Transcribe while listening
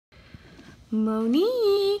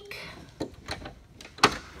Monique!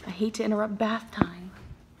 I hate to interrupt bath time.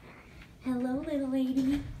 Hello, little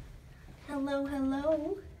lady. Hello,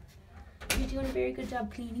 hello. You're doing a very good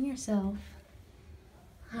job cleaning yourself.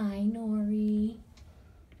 Hi, Nori.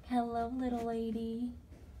 Hello, little lady.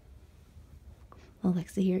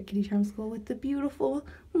 Alexa here at Kitty Charm School with the beautiful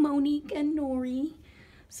Monique and Nori.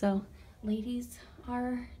 So, ladies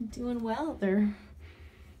are doing well. They're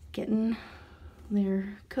getting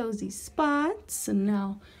their cozy spots, and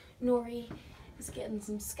now Nori is getting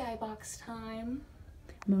some skybox time.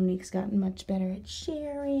 Monique's gotten much better at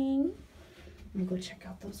sharing. I'm gonna go check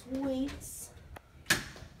out those weights.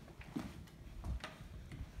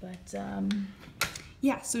 But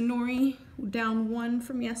yeah, so Nori down 1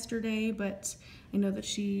 from yesterday, but I know that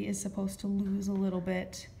she is supposed to lose a little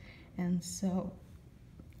bit, and so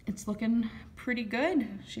it's looking pretty good.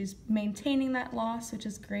 She's maintaining that loss, which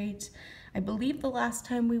is great. I believe the last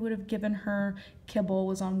time we would have given her kibble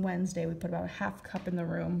was on Wednesday. We put about a half cup in the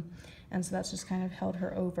room, and so that's just kind of held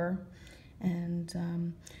her over.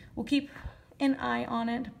 And we'll keep an eye on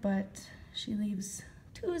it, but she leaves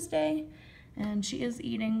Tuesday, and she is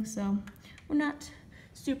eating, so we're not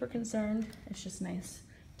super concerned. It's just nice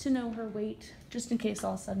to know her weight, just in case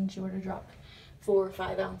all of a sudden she were to drop 4 or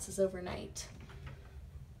 5 ounces overnight.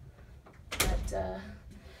 But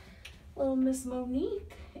little Miss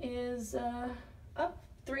Monique is up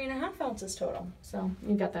 3.5 ounces total. So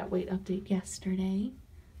you got that weight update yesterday.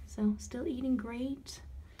 So still eating great.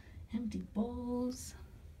 Empty bowls.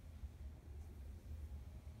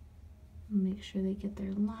 Make sure they get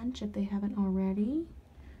their lunch if they haven't already.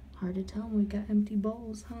 Hard to tell when we got empty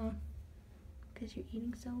bowls, huh? Because you're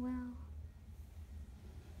eating so well.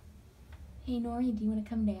 Hey Nori, do you want to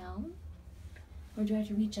come down? Or do I have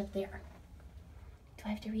to reach up there? Do I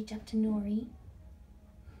have to reach up to Nori?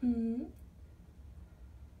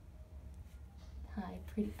 Hi,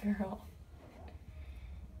 pretty girl.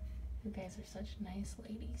 You guys are such nice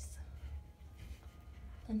ladies.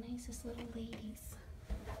 The nicest little ladies.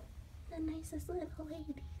 The nicest little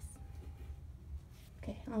ladies.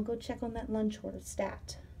 Okay, I'll go check on that lunch order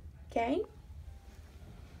stat. Okay?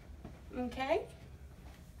 Okay?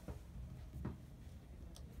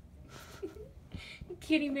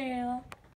 Kitty mail.